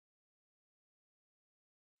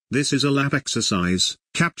This is a lab exercise,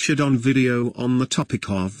 captured on video on the topic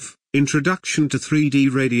of Introduction to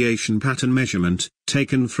 3D Radiation Pattern Measurement,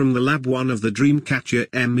 taken from the Lab 1 of the Dreamcatcher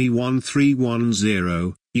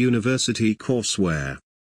ME1310, University Courseware.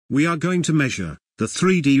 We are going to measure the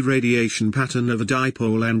 3D radiation pattern of a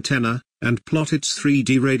dipole antenna, and plot its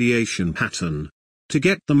 3D radiation pattern. To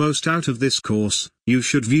get the most out of this course, you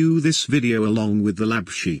should view this video along with the lab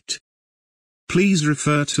sheet. Please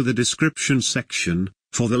refer to the description section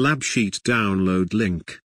for the lab sheet download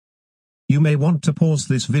link. You may want to pause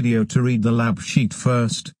this video to read the lab sheet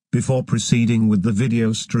first, before proceeding with the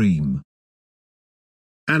video stream.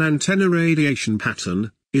 An antenna radiation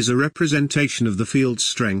pattern is a representation of the field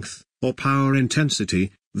strength, or power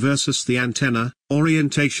intensity, versus the antenna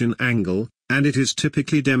orientation angle, and it is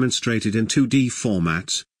typically demonstrated in 2D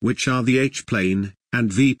formats, which are the H-plane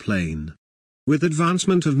and V-plane. With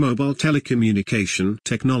advancement of mobile telecommunication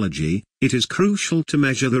technology, it is crucial to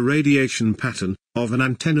measure the radiation pattern of an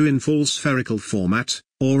antenna in full spherical format,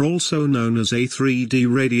 or also known as a 3D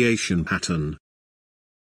radiation pattern.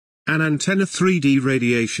 An antenna 3D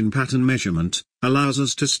radiation pattern measurement allows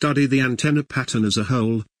us to study the antenna pattern as a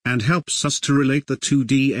whole, and helps us to relate the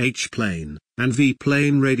 2D H-plane and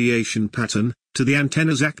V-plane radiation pattern to the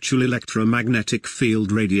antenna's actual electromagnetic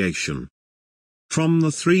field radiation. From the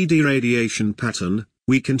 3D radiation pattern,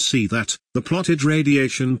 we can see that the plotted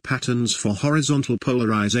radiation patterns for horizontal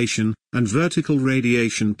polarization and vertical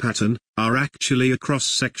radiation pattern are actually a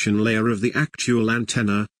cross-section layer of the actual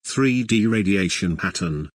antenna 3D radiation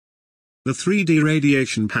pattern. The 3D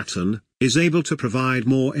radiation pattern is able to provide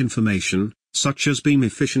more information, such as beam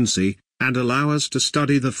efficiency, and allow us to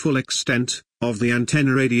study the full extent of the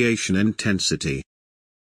antenna radiation intensity.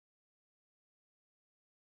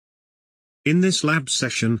 In this lab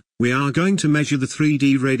session, we are going to measure the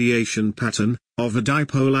 3D radiation pattern of a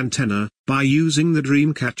dipole antenna by using the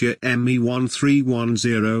Dreamcatcher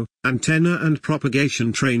ME1310 antenna and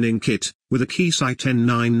propagation training kit with a Keysight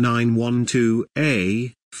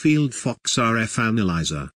N9912A field Fox RF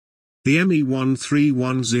analyzer. The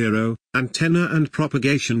ME1310 antenna and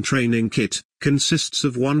propagation training kit consists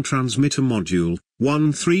of one transmitter module,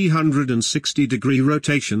 one 360-degree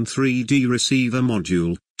rotation 3D receiver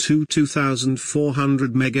module, two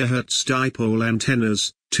 2400 MHz dipole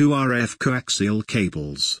antennas, two RF coaxial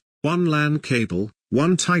cables, one LAN cable,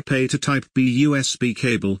 one Type A to Type B USB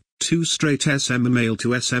cable, two straight SMA male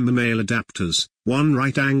to SMA male adapters, one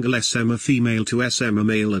right-angle SMA female to SMA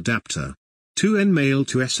male adapter, two N male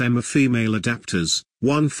to SMA female adapters,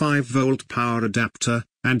 one 5-volt power adapter,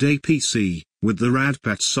 and a PC, with the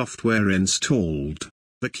RadPAT software installed.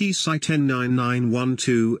 The Keysight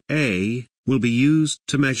N9912A will be used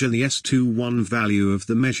to measure the S21 value of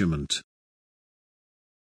the measurement.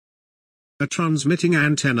 A transmitting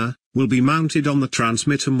antenna will be mounted on the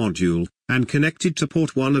transmitter module, and connected to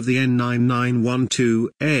port 1 of the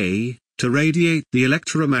N9912A, to radiate the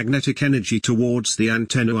electromagnetic energy towards the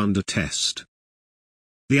antenna under test.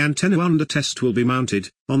 The antenna under test will be mounted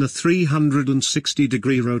on the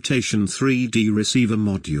 360-degree rotation 3D receiver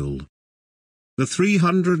module. The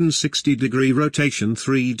 360-degree rotation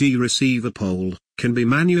 3D receiver pole can be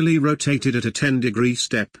manually rotated at a 10-degree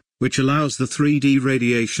step, which allows the 3D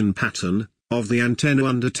radiation pattern of the antenna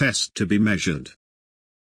under test to be measured.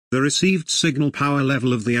 The received signal power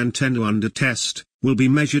level of the antenna under test will be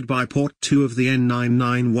measured by port 2 of the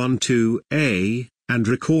N9912A, and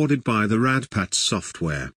recorded by the RadPAT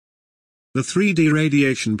software. The 3D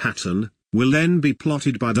radiation pattern will then be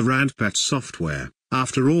plotted by the RadPAT software,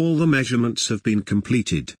 after all the measurements have been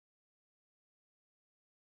completed.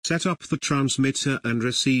 Set up the transmitter and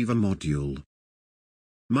receiver module.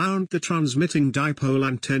 Mount the transmitting dipole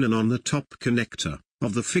antenna on the top connector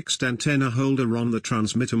of the fixed antenna holder on the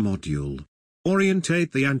transmitter module.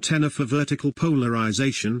 Orientate the antenna for vertical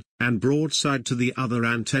polarization, and broadside to the other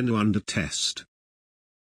antenna under test.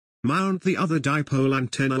 Mount the other dipole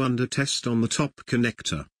antenna under test on the top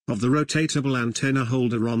connector of the rotatable antenna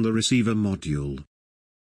holder on the receiver module.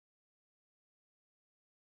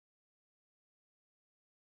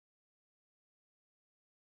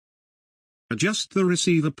 Adjust the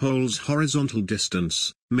receiver pole's horizontal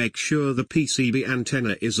distance. Make sure the PCB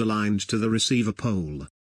antenna is aligned to the receiver pole.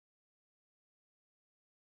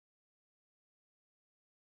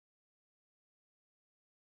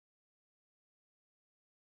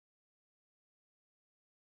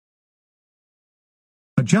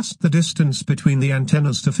 Adjust the distance between the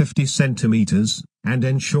antennas to 50 cm, and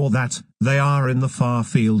ensure that they are in the far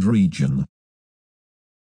field region.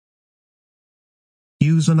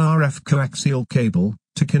 Use an RF coaxial cable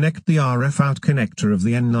to connect the RF out connector of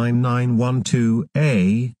the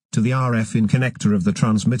N9912A to the RF in connector of the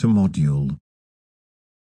transmitter module.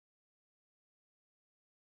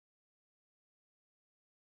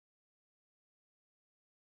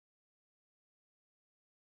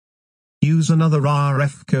 Use another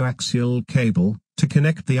RF coaxial cable to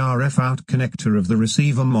connect the RF out connector of the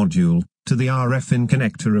receiver module to the RF in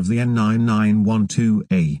connector of the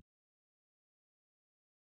N9912A.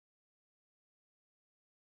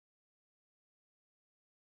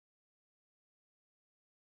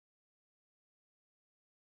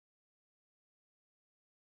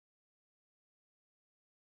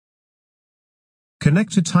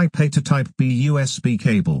 Connect a Type A to Type B USB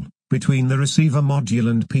cable between the receiver module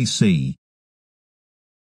and PC.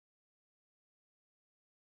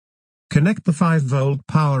 Connect the 5-volt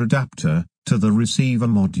power adapter to the receiver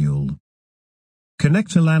module.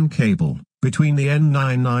 Connect a LAN cable between the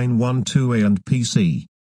N9912A and PC.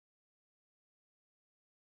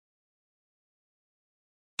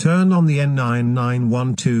 Turn on the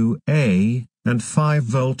N9912A and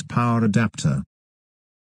 5-volt power adapter.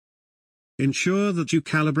 Ensure that you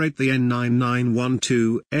calibrate the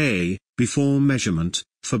N9912A before measurement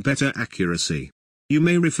for better accuracy. You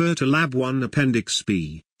may refer to Lab 1 Appendix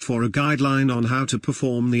B for a guideline on how to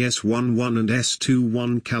perform the S11 and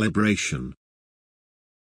S21 calibration.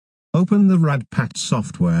 Open the RadPat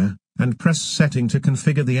software and press Setting to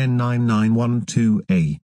configure the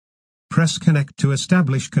N9912A. Press Connect to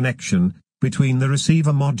establish connection between the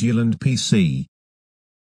receiver module and PC.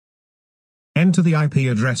 Enter the IP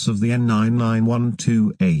address of the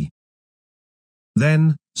N9912A.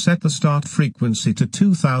 Then, set the start frequency to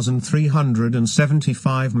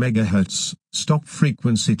 2375 MHz, stop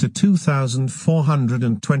frequency to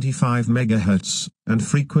 2425 MHz, and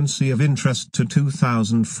frequency of interest to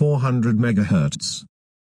 2400 MHz.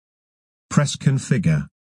 Press Configure.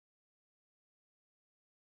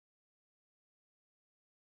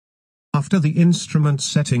 After the instrument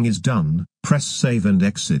setting is done, press Save and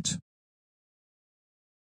Exit.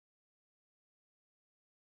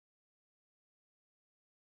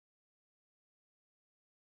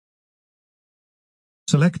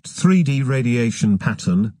 Select 3D radiation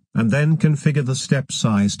pattern, and then configure the step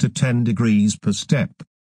size to 10 degrees per step.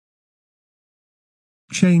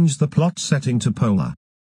 Change the plot setting to polar.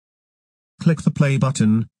 Click the play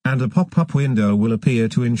button, and a pop-up window will appear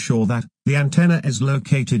to ensure that the antenna is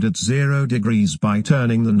located at 0 degrees by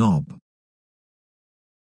turning the knob.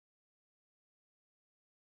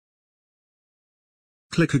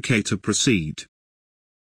 Click OK to proceed.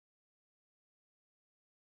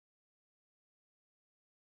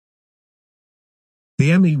 The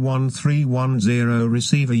ME1310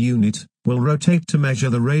 receiver unit will rotate to measure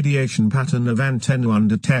the radiation pattern of antenna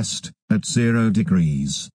under test at 0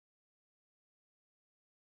 degrees.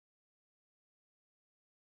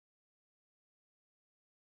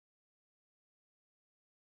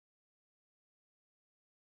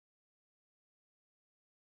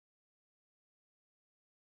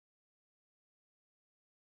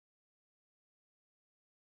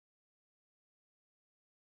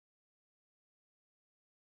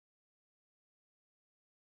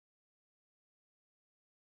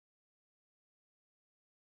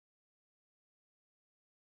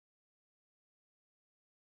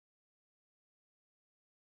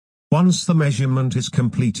 Once the measurement is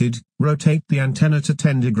completed, rotate the antenna to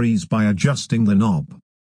 10 degrees by adjusting the knob.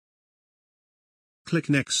 Click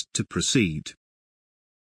Next to proceed.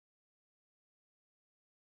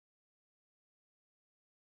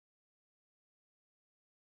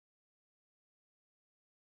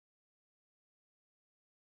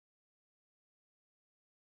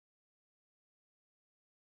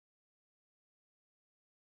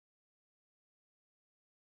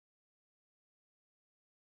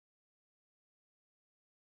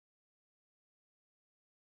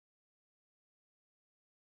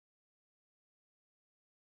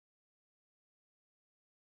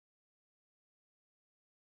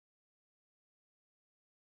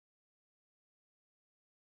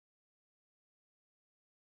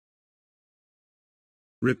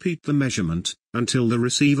 Repeat the measurement until the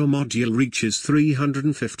receiver module reaches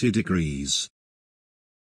 350 degrees.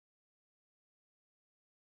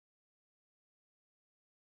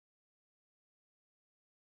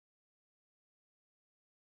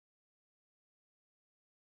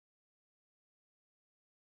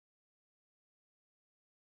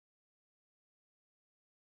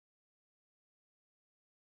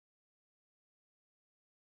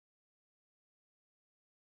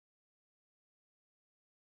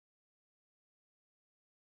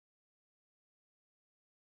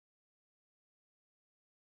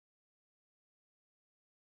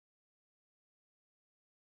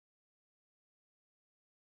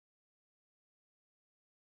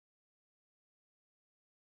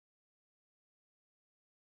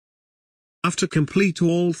 After complete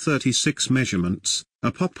all 36 measurements,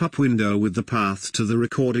 a pop-up window with the path to the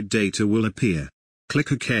recorded data will appear.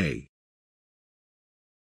 Click OK.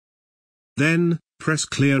 Then, press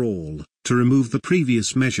Clear All, to remove the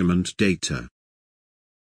previous measurement data.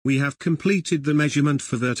 We have completed the measurement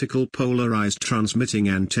for vertical polarized transmitting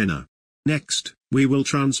antenna. Next, we will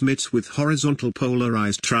transmit with horizontal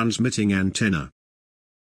polarized transmitting antenna.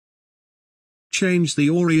 Change the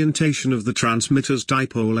orientation of the transmitter's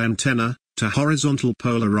dipole antenna to horizontal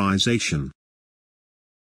polarization.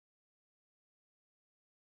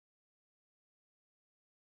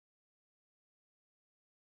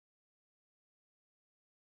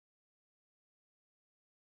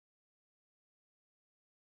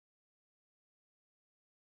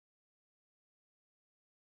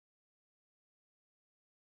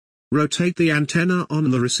 Rotate the antenna on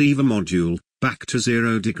the receiver module back to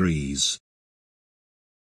 0 degrees.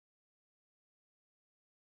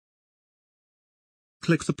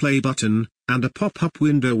 Click the play button, and a pop-up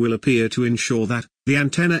window will appear to ensure that the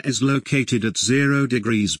antenna is located at 0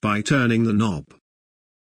 degrees by turning the knob.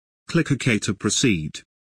 Click OK to proceed.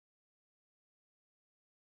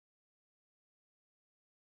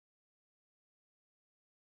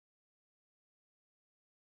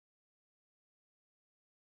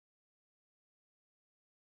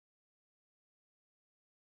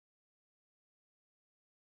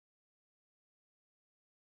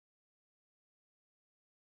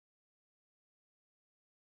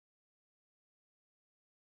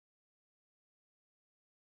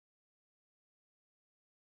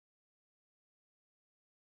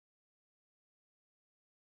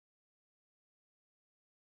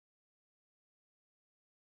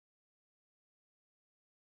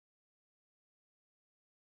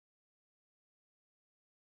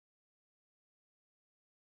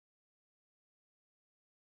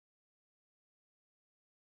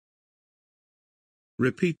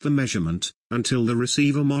 Repeat the measurement until the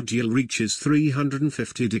receiver module reaches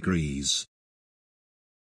 350 degrees.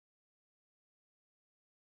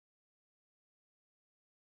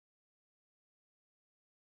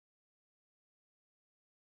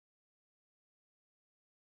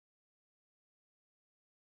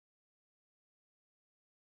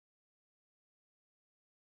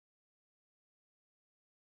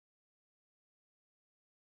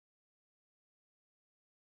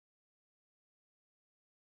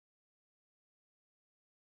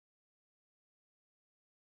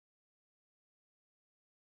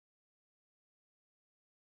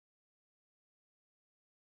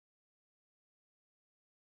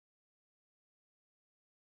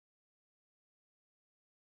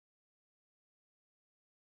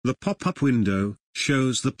 The pop-up window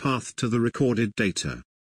shows the path to the recorded data.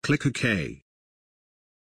 Click OK.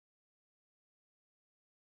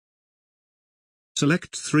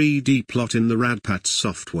 Select 3D plot in the RadPAT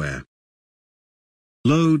software.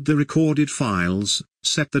 Load the recorded files,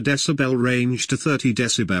 set the decibel range to 30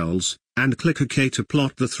 decibels, and click OK to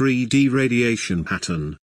plot the 3D radiation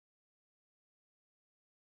pattern.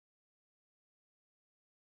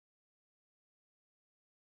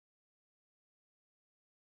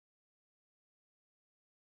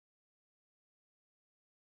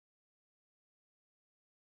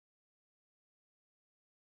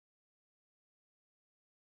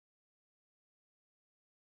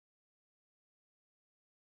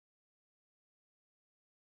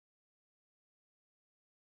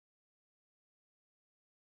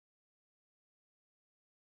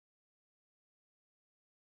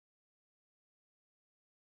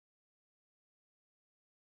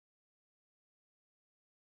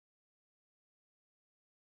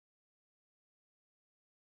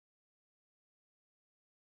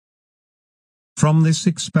 From this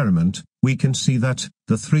experiment, we can see that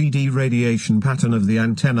the 3D radiation pattern of the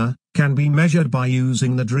antenna can be measured by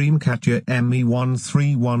using the Dreamcatcher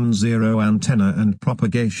ME1310 antenna and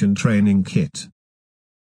propagation training kit.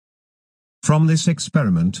 From this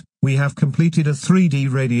experiment, we have completed a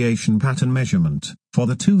 3D radiation pattern measurement for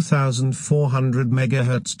the 2400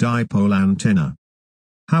 MHz dipole antenna.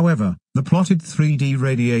 However, the plotted 3D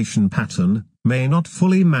radiation pattern may not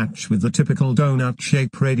fully match with the typical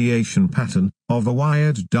donut-shape radiation pattern of a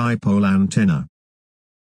wired dipole antenna.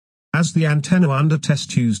 As the antenna under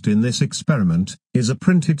test used in this experiment is a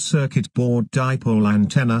printed circuit board dipole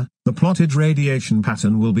antenna, the plotted radiation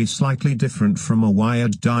pattern will be slightly different from a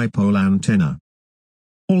wired dipole antenna.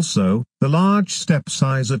 Also, the large step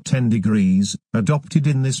size at 10 degrees, adopted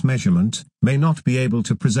in this measurement, may not be able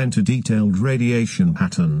to present a detailed radiation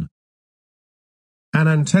pattern. An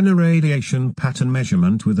antenna radiation pattern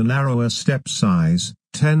measurement with a narrower step size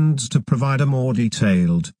tends to provide a more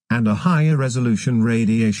detailed and a higher resolution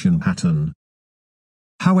radiation pattern.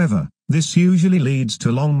 However, this usually leads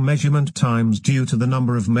to long measurement times due to the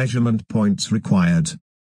number of measurement points required.